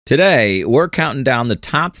Today, we're counting down the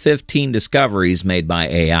top 15 discoveries made by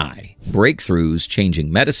AI. Breakthroughs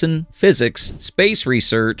changing medicine, physics, space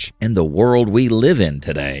research, and the world we live in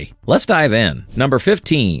today. Let's dive in. Number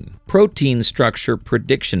 15. Protein structure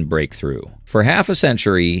prediction breakthrough. For half a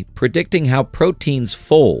century, predicting how proteins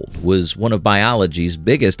fold was one of biology's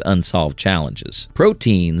biggest unsolved challenges.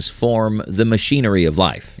 Proteins form the machinery of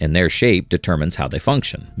life, and their shape determines how they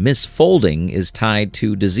function. Misfolding is tied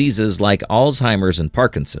to diseases like Alzheimer's and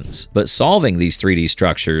Parkinson's, but solving these 3D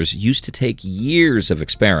structures used to take years of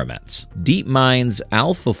experiments. DeepMind's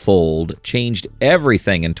AlphaFold changed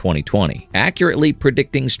everything in 2020, accurately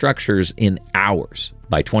predicting structures in hours.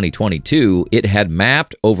 By 2022, it had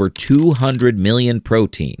mapped over 200 million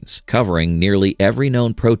proteins, covering nearly every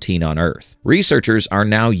known protein on Earth. Researchers are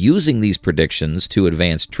now using these predictions to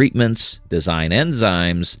advance treatments, design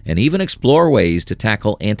enzymes, and even explore ways to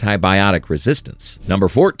tackle antibiotic resistance. Number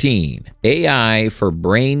 14. AI for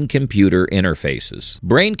brain-computer interfaces.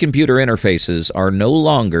 Brain-computer interfaces are no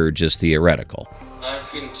longer just theoretical. I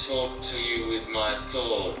can talk to you with my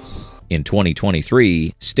thoughts. In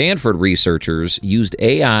 2023, Stanford researchers used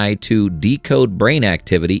AI to decode brain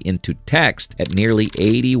activity into text at nearly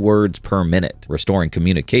 80 words per minute, restoring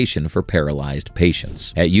communication for paralyzed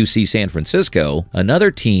patients. At UC San Francisco,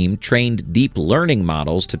 another team trained deep learning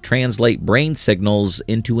models to translate brain signals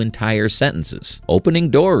into entire sentences, opening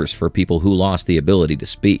doors for people who lost the ability to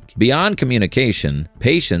speak. Beyond communication,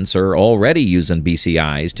 patients are already using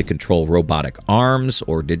BCIs to control robotic arms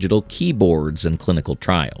or digital keyboards in clinical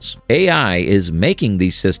trials. AI is making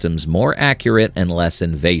these systems more accurate and less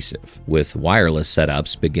invasive, with wireless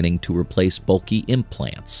setups beginning to replace bulky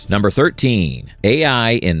implants. Number 13.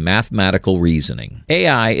 AI in mathematical reasoning.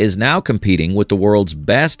 AI is now competing with the world's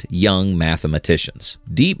best young mathematicians.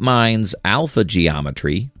 DeepMind's Alpha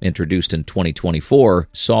Geometry, introduced in 2024,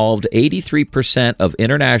 solved 83% of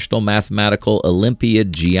International Mathematical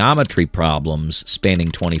Olympiad geometry problems spanning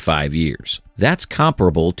 25 years. That's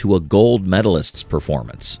comparable to a gold medalist's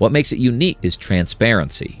performance. What makes it unique is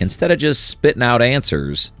transparency. Instead of just spitting out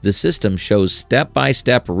answers, the system shows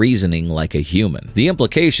step-by-step reasoning like a human. The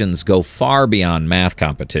implications go far beyond math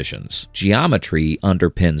competitions. Geometry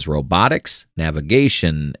underpins robotics,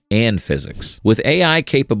 navigation, and physics. With AI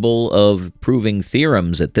capable of proving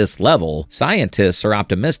theorems at this level, scientists are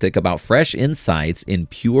optimistic about fresh insights in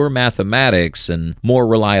pure mathematics and more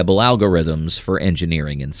reliable algorithms for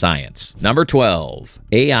engineering and science. Number 12.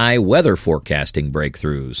 AI weather forecasting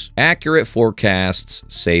breakthroughs. Accurate forecasts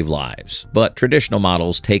save lives, but traditional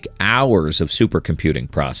models take hours of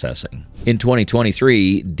supercomputing processing. In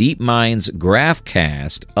 2023, DeepMind's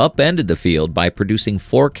GraphCast upended the field by producing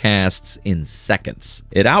forecasts in seconds.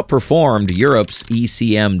 It outperformed Europe's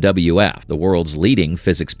ECMWF, the world's leading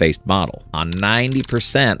physics-based model, on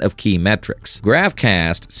 90% of key metrics.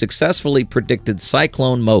 GraphCast successfully predicted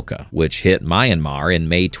Cyclone Mocha, which hit Myanmar in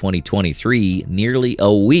May 2023, nearly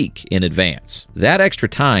a week in advance. That extra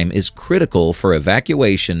time is critical for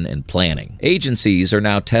evacuation and planning. Agencies are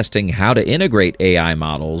now testing how to integrate AI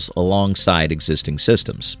models alongside existing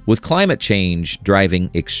systems. With climate change driving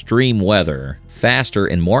extreme weather, faster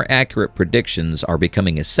and more accurate predictions are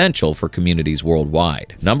becoming essential for communities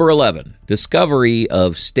worldwide. Number 11. Discovery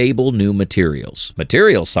of stable new materials.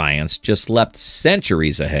 Material science just leapt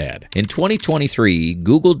centuries ahead. In 2023,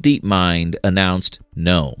 Google DeepMind announced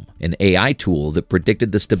GNOME, an AI tool that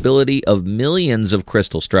predicted the stability of millions of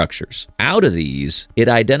crystal structures. Out of these, it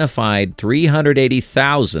identified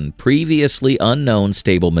 380,000 previously unknown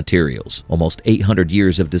stable materials, almost 800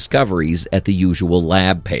 years of discoveries at the usual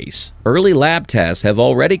lab pace. Early lab tests have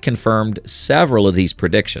already confirmed several of these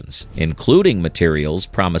predictions, including materials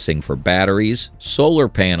promising for batteries, solar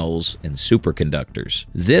panels, and superconductors.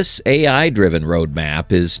 This AI-driven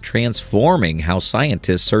roadmap is transforming how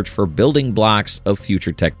scientists search for building blocks of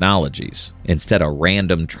future technologies. Instead of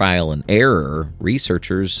random trial and error,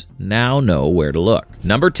 researchers now know where to look.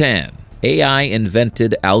 Number 10.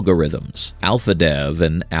 AI-invented algorithms, AlphaDev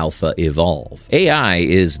and AlphaEvolve. AI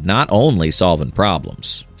is not only solving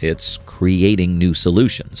problems, it's creating new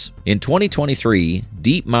solutions. In 2023,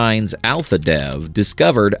 DeepMind's AlphaDev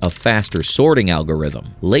discovered a faster sorting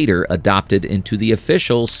algorithm, later adopted into the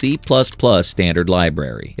official C++ standard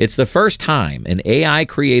library. It's the first time an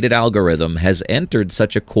AI-created algorithm has entered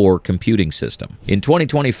such a core computing system. In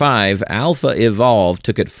 2025, AlphaEvolve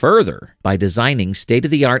took it further by designing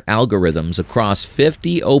state-of-the-art algorithms across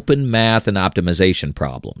 50 open math and optimization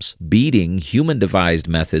problems, beating human-devised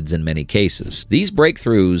methods in many cases. These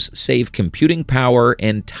breakthroughs save computing power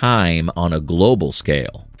and time on a global scale.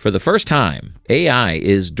 For the first time, AI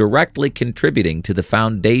is directly contributing to the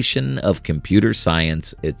foundation of computer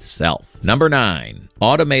science itself. Number 9.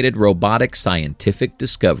 Automated robotic scientific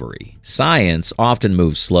discovery. Science often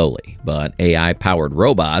moves slowly, but AI-powered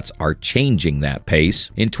robots are changing that pace.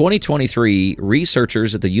 In 2023,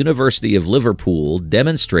 researchers at the University of Liverpool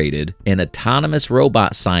demonstrated an autonomous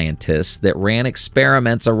robot scientist that ran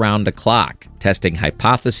experiments around the clock, testing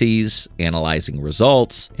hypotheses, analyzing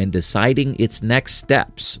results, and deciding its next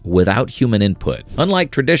steps without human input. Unlike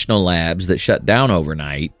traditional labs that shut down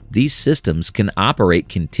overnight, these systems can operate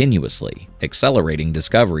continuously, accelerating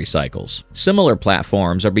discovery cycles. Similar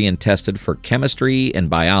platforms are being tested for chemistry and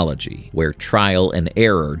biology, where trial and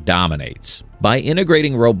error dominates. By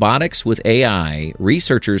integrating robotics with AI,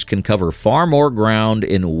 researchers can cover far more ground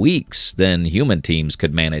in weeks than human teams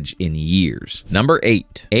could manage in years. Number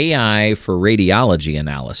 8. AI for radiology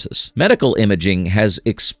analysis. Medical imaging has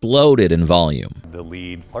exploded in volume. The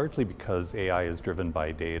lead, largely because AI is driven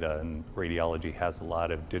by data, and radiology has a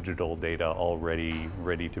lot of digital data already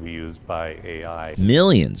ready to be used by AI.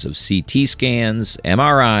 Millions of CT scans,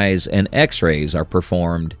 MRIs, and X-rays are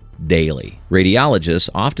performed daily. Radiologists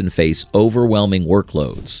often face overwhelming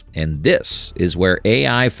workloads, and this is where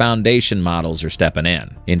AI foundation models are stepping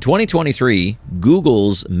in. In 2023,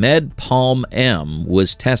 Google's MedPalm-M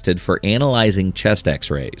was tested for analyzing chest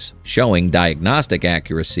X-rays, showing diagnostic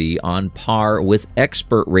accuracy on par with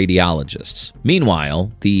expert radiologists.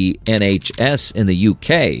 Meanwhile, the NHS in the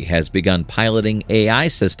UK has begun piloting AI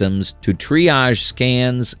systems to triage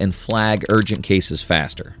scans and flag urgent cases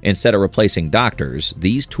faster. Instead of replacing doctors,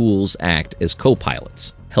 these tools act as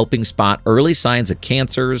co-pilots, helping spot early signs of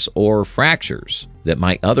cancers or fractures that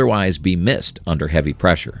might otherwise be missed under heavy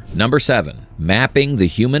pressure. Number 7. Mapping the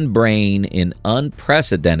human brain in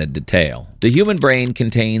unprecedented detail. The human brain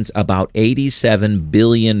contains about 87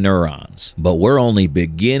 billion neurons, but we're only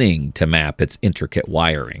beginning to map its intricate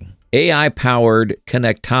wiring. AI-powered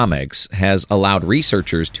connectomics has allowed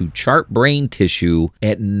researchers to chart brain tissue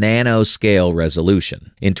at nanoscale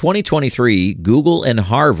resolution. In 2023, Google and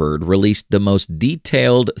Harvard released the most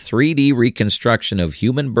detailed 3D reconstruction of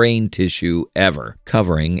human brain tissue ever,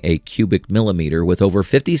 covering a cubic millimeter with over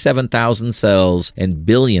 57,000 cells and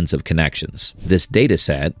billions of connections. This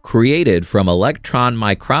dataset, created from electron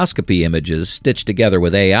microscopy images stitched together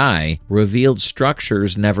with AI, revealed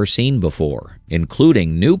structures never seen before,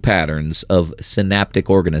 including new patterns of synaptic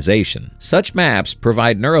organization. Such maps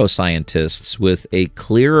provide neuroscientists with a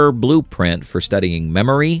clearer blueprint for studying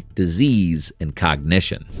memory, disease, and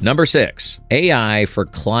cognition. Number 6. AI for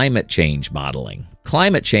climate change modeling.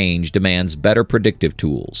 Climate change demands better predictive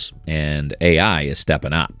tools, and AI is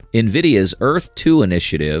stepping up. NVIDIA's Earth 2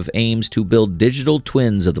 initiative aims to build digital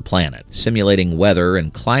twins of the planet, simulating weather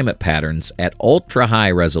and climate patterns at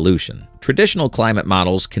ultra-high resolution. Traditional climate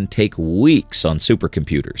models can take weeks on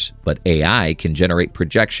supercomputers, but AI can generate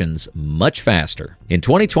projections much faster. In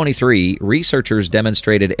 2023, researchers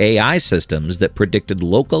demonstrated AI systems that predicted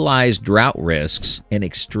localized drought risks and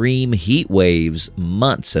extreme heat waves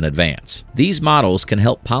months in advance. These models can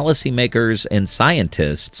help policymakers and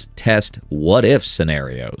scientists test what-if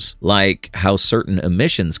scenarios, like how certain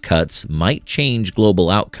emissions cuts might change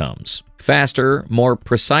global outcomes. Faster, more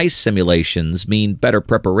precise simulations mean better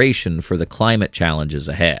preparation for the climate challenges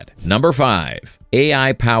ahead. Number 5.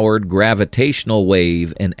 AI-powered gravitational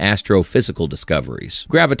wave and astrophysical discoveries.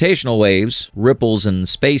 Gravitational waves, ripples in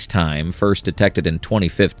space-time first detected in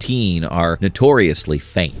 2015, are notoriously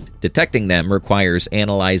faint. Detecting them requires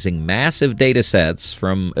analyzing massive data sets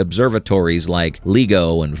from observatories like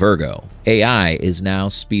LIGO and Virgo. AI is now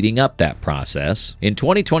speeding up that process. In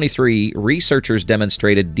 2023, researchers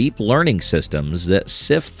demonstrated deep learning systems that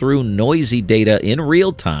sift through noisy data in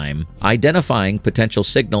real time, identifying potential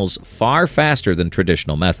signals far faster than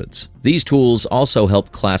traditional methods. These tools also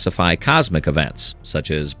help classify cosmic events,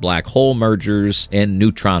 such as black hole mergers and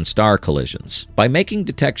neutron star collisions. By making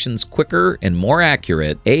detections quicker and more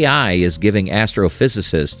accurate, AI is giving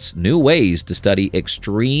astrophysicists new ways to study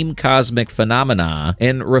extreme cosmic phenomena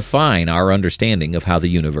and refine our understanding of how the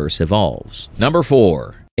universe evolves. Number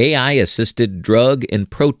 4. AI-assisted drug and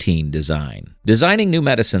protein design. Designing new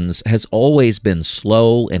medicines has always been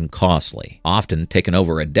slow and costly, often taken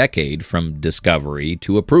over a decade from discovery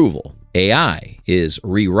to approval. AI is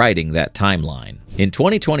rewriting that timeline. In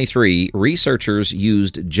 2023, researchers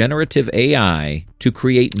used generative AI to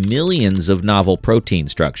create millions of novel protein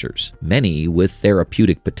structures, many with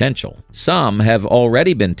therapeutic potential. Some have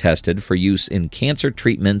already been tested for use in cancer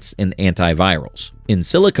treatments and antivirals. In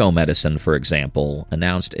silico medicine, for example,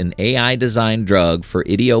 announced an AI-designed drug for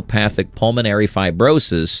idiopathic pulmonary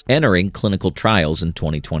fibrosis entering clinical trials in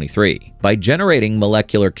 2023. By generating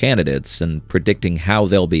molecular candidates and predicting how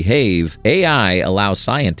they'll behave, AI allows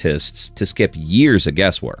scientists to skip years of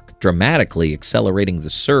guesswork, dramatically accelerating the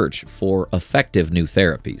search for effective new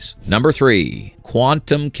therapies. Number 3.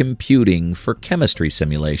 Quantum computing for chemistry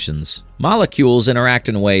simulations. Molecules interact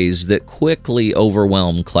in ways that quickly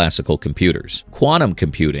overwhelm classical computers. Quantum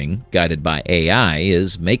computing, guided by AI,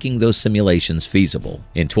 is making those simulations feasible.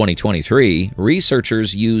 In 2023,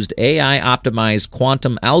 researchers used AI-optimized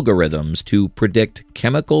quantum algorithms to predict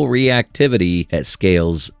chemical reactivity at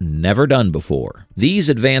scales never done before. These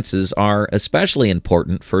advances are especially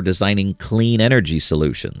important for designing clean energy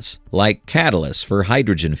solutions, like catalysts for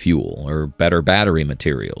hydrogen fuel or better battery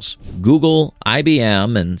materials. Google,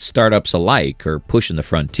 IBM, and startups alike are pushing the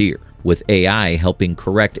frontier, with AI helping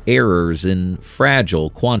correct errors in fragile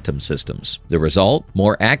quantum systems. The result?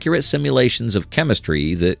 More accurate simulations of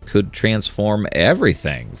chemistry that could transform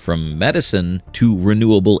everything from medicine to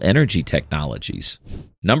renewable energy technologies.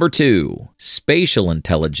 Number 2. Spatial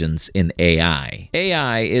intelligence in AI.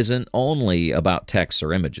 AI isn't only about text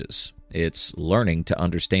or images. It's learning to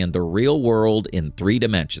understand the real world in 3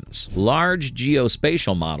 dimensions. Large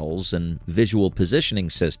geospatial models and visual positioning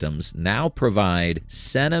systems now provide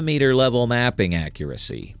centimeter-level mapping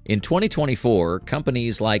accuracy. In 2024,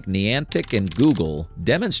 companies like Niantic and Google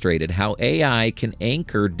demonstrated how AI can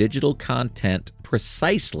anchor digital content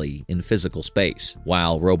precisely in physical space,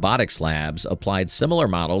 while robotics labs applied similar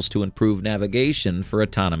models to improve navigation for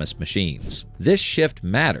autonomous machines. This shift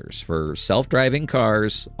matters for self-driving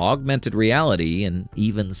cars, augmented reality, and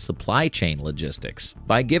even supply chain logistics.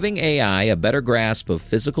 By giving AI a better grasp of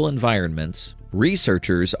physical environments,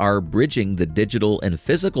 researchers are bridging the digital and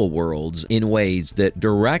physical worlds in ways that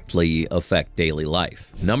directly affect daily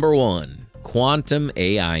life. Number 1. Quantum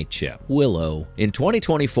AI chip, Willow. In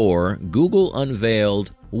 2024, Google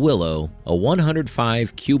unveiled Willow, a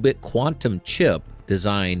 105-qubit quantum chip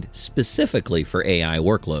designed specifically for AI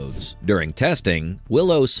workloads. During testing,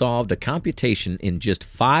 Willow solved a computation in just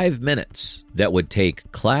 5 minutes that would take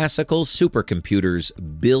classical supercomputers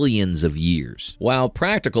billions of years. While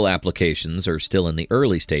practical applications are still in the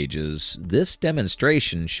early stages, this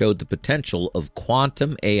demonstration showed the potential of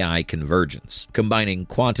quantum AI convergence. Combining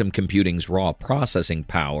quantum computing's raw processing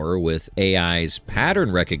power with AI's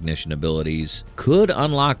pattern recognition abilities could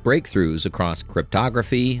unlock breakthroughs across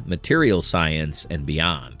cryptography, material science, and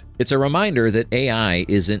beyond. It's a reminder that AI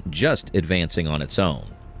isn't just advancing on its own.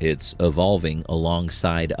 It's evolving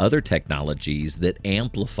alongside other technologies that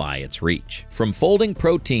amplify its reach. From folding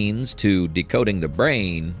proteins to decoding the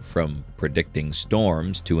brain, from predicting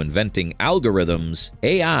storms to inventing algorithms,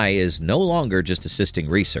 AI is no longer just assisting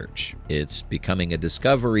research. It's becoming a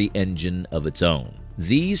discovery engine of its own.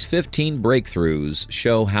 These 15 breakthroughs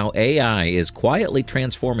show how AI is quietly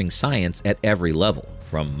transforming science at every level,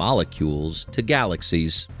 from molecules to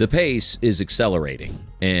galaxies. The pace is accelerating,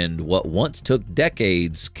 and what once took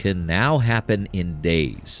decades can now happen in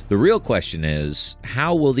days. The real question is,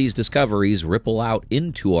 how will these discoveries ripple out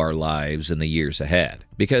into our lives in the years ahead?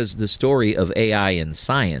 Because the story of AI in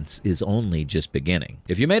science is only just beginning.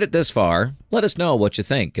 If you made it this far, let us know what you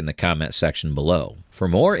think in the comment section below. For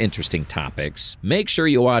more interesting topics, make sure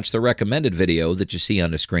you watch the recommended video that you see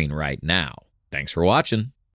on the screen right now. Thanks for watching.